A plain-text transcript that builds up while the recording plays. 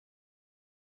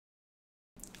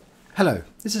Hello,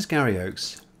 this is Gary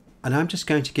Oakes, and I'm just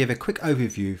going to give a quick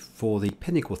overview for the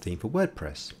Pinnacle theme for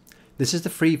WordPress. This is the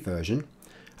free version,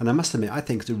 and I must admit I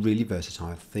think it's a really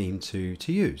versatile theme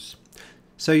to use.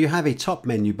 So you have a top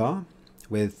menu bar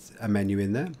with a menu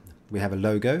in there. We have a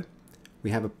logo. We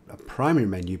have a primary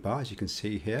menu bar, as you can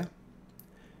see here.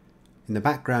 In the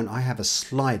background I have a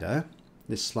slider.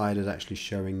 This slider is actually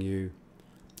showing you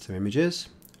some images.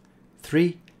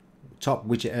 3 top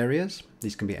widget areas.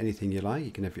 These can be anything you like.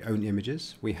 You can have your own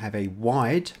images. We have a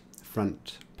wide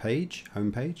front page,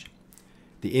 home page.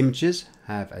 The images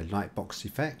have a lightbox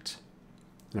effect.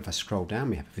 And if I scroll down,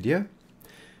 we have a video.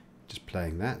 Just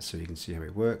playing that so you can see how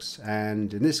it works.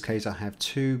 And in this case, I have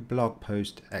 2 blog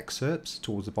post excerpts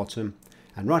towards the bottom.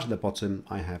 And right at the bottom,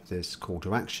 I have this call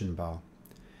to action bar.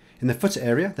 In the footer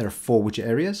area, there are 4 widget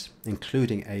areas,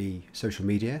 including a social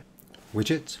media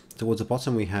widget. Towards the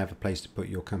bottom we have a place to put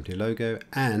your company logo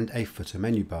and a footer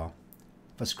menu bar.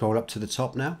 If I scroll up to the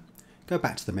top now, go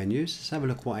back to the menus, let's have a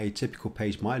look what a typical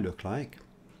page might look like.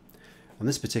 On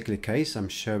this particular case I'm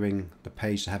showing the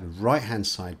page to have a right hand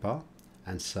sidebar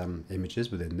and some images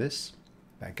within this.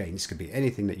 But again, this could be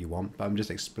anything that you want, but I'm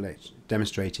just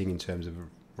demonstrating in terms of a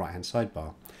right hand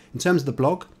sidebar. In terms of the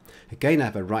blog, again I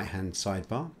have a right hand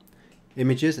sidebar,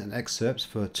 images and excerpts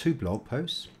for 2 blog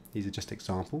posts. These are just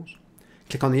examples.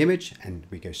 Click on the image and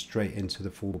we go straight into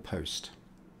the full post.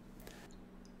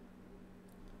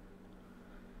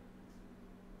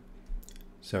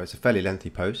 So it's a fairly lengthy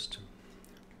post.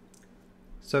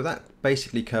 So that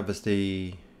basically covers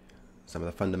some of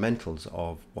the fundamentals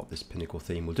of what this Pinnacle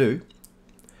theme will do.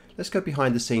 Let's go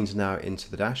behind the scenes now into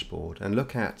the dashboard and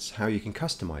look at how you can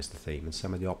customize the theme and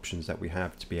some of the options that we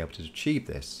have to be able to achieve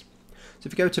this. So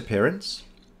if you go to Appearance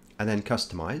and then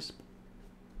Customize,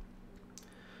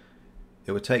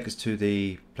 it will take us to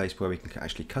the place where we can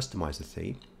actually customize the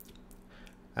theme.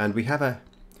 And we have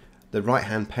the right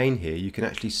hand pane here. You can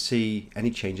actually see any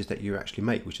changes that you actually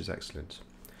make, which is excellent.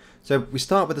 So we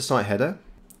start with the site header.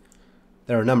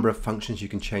 There are a number of functions you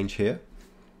can change here.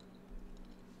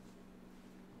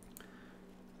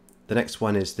 The next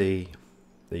one is the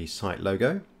site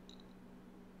logo.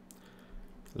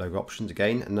 Logo options,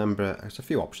 again, there's a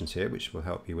few options here which will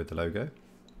help you with the logo.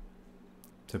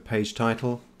 So page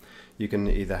title, you can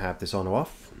either have this on or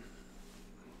off.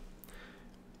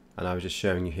 And I was just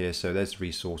showing you here, so there's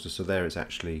resources, so there it's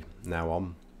actually now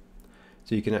on.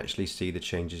 So you can actually see the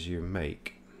changes you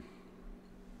make.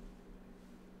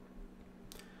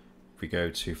 If we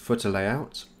go to footer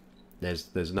layout,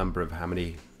 there's a number of how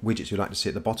many widgets you'd like to see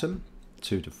at the bottom.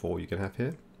 2 to 4 you can have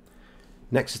here.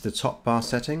 Next is the top bar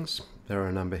settings. There are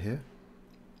a number here.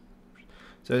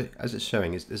 So as it's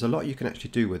showing, there's a lot you can actually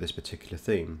do with this particular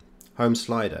theme. Home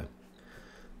slider.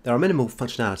 There are minimal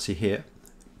functionality here,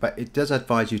 but it does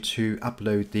advise you to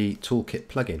upload the toolkit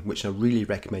plugin, which I really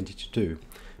recommend you to do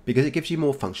because it gives you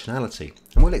more functionality,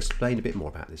 and we'll explain a bit more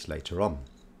about this later on.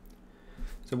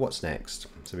 So what's next?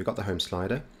 So we've got the home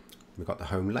slider, we've got the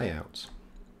home layout.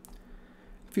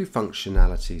 A few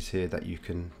functionalities here that you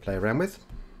can play around with.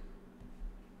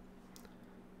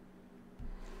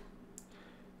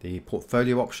 The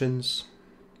portfolio options.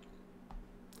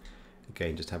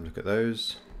 Again, just have a look at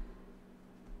those.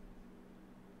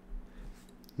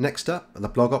 Next up are the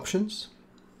blog options.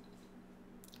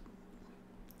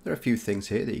 There are a few things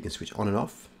here that you can switch on and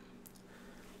off.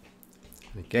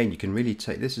 And again, you can really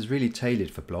this is really tailored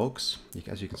for blogs.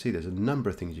 As you can see, there's a number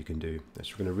of things you can do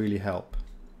that's going to really help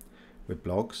with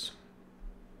blogs.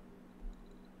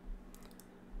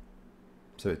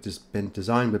 So it's been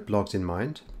designed with blogs in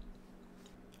mind.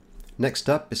 Next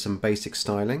up is some basic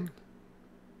styling.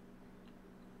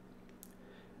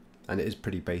 And it is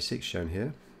pretty basic, shown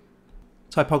here.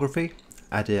 Typography,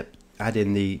 add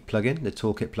in the plugin, the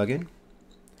toolkit plugin.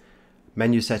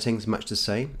 Menu settings, much the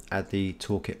same, add the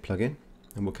toolkit plugin,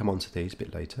 and we'll come on to these a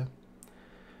bit later.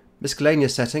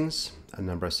 Miscellaneous settings, a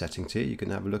number of settings here you can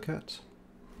have a look at.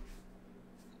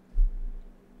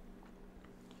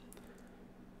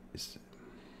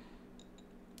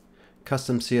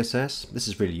 Custom CSS, this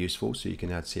is really useful, so you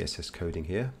can add CSS coding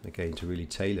here, again to really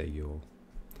tailor your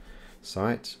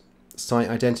site. Site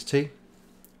identity,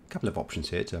 a couple of options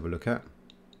here to have a look at.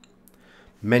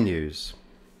 Menus.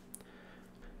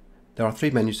 There are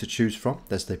 3 menus to choose from.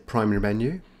 There's the primary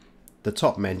menu, the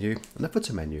top menu, and the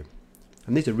footer menu.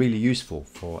 And these are really useful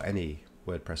for any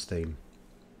WordPress theme.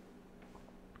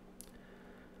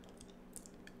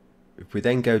 If we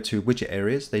then go to widget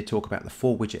areas, they talk about the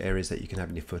 4 widget areas that you can have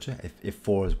in your footer, if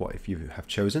 4 is what you have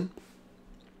chosen.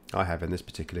 I have in this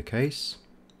particular case.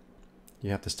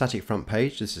 You have the static front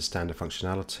page, this is standard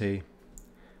functionality.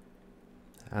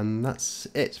 And that's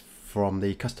it from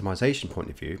the customization point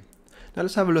of view. Now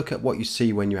let's have a look at what you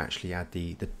see when you actually add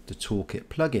the toolkit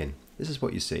plugin. This is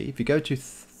what you see. If you go to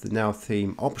the Now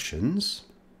Theme options,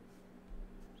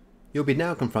 you'll be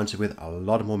now confronted with a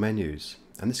lot more menus,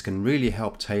 and this can really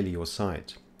help tailor your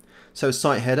site. So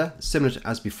site header, similar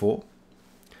as before.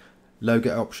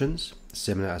 Logo options,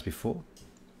 similar as before.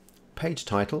 Page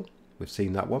title, we've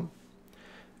seen that one.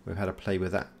 We've had a play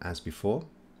with that as before.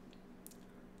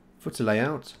 Footer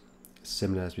layout,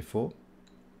 similar as before.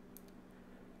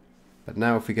 But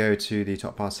now if we go to the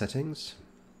top bar settings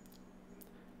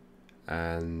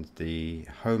and the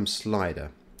home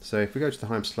slider. So if we go to the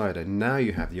home slider, now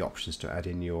you have the options to add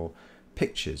in your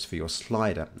pictures for your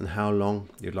slider and how long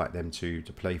you'd like them to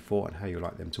play for and how you'd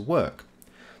like them to work.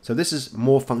 So this is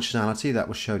more functionality that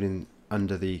was shown in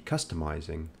under the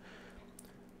customizing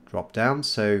drop down.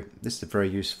 So this is a very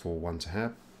useful one to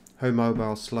have. Home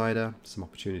mobile slider, some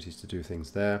opportunities to do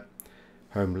things there.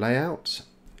 Home layout.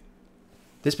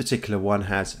 This particular one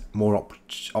has more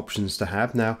options to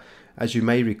have. Now, as you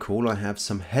may recall, I have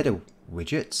some header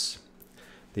widgets.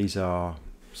 These are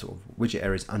sort of widget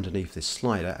areas underneath this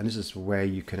slider, and this is where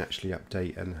you can actually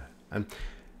update and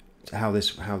how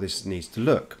this needs to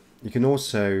look. You can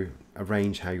also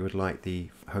arrange how you would like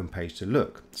the home page to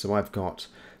look. So I've got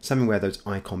something where those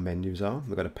icon menus are.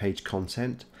 We've got a page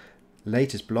content,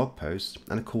 latest blog posts,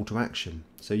 and a call to action.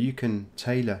 So you can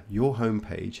tailor your home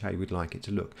page how you would like it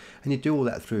to look, and you do all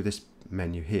that through this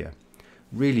menu here.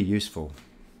 Really useful.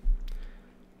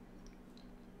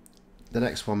 The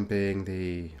next one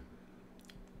being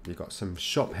you've got some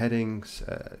shop headings,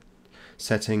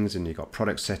 settings, and you've got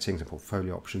product settings and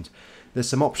portfolio options. There's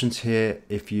some options here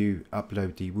if you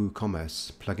upload the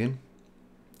WooCommerce plugin,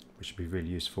 which would be really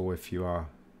useful if you are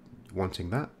wanting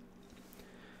that.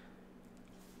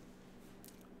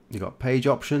 You've got page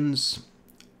options,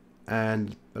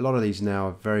 and a lot of these now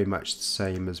are very much the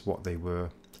same as what they were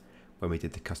when we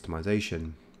did the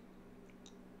customization.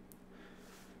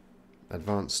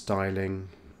 Advanced styling.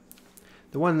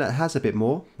 The one that has a bit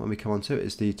more when we come on to it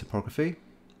is the typography.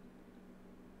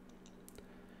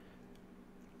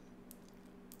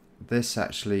 This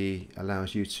actually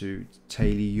allows you to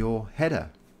tailor your header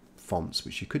fonts,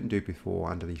 which you couldn't do before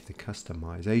underneath the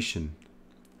customization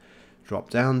drop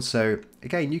down. So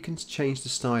again, you can change the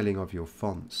styling of your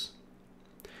fonts.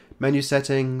 Menu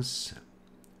settings,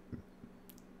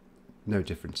 no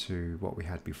different to what we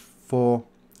had before,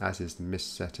 as is the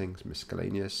settings,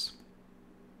 miscellaneous.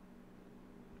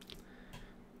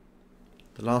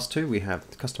 The last two, we have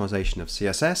the customization of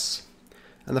CSS,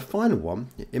 and the final one,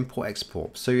 import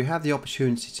export. So you have the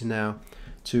opportunity to now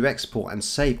to export and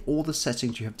save all the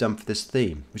settings you have done for this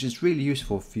theme, which is really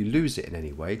useful. If you lose it in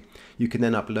any way, you can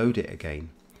then upload it again.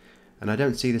 And I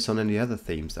don't see this on any other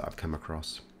themes that I've come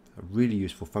across. A really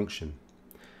useful function.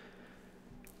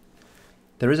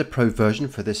 There is a pro version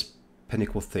for this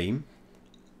Pinnacle theme.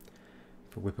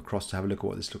 If I whip across to have a look at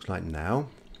what this looks like now.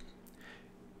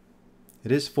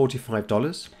 It is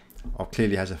 $45.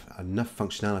 Clearly has enough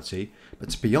functionality, but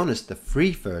to be honest, the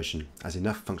free version has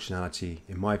enough functionality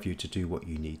in my view to do what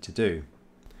you need to do.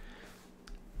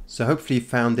 So hopefully you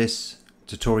found this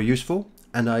tutorial useful,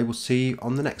 and I will see you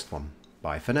on the next one.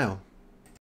 Bye for now.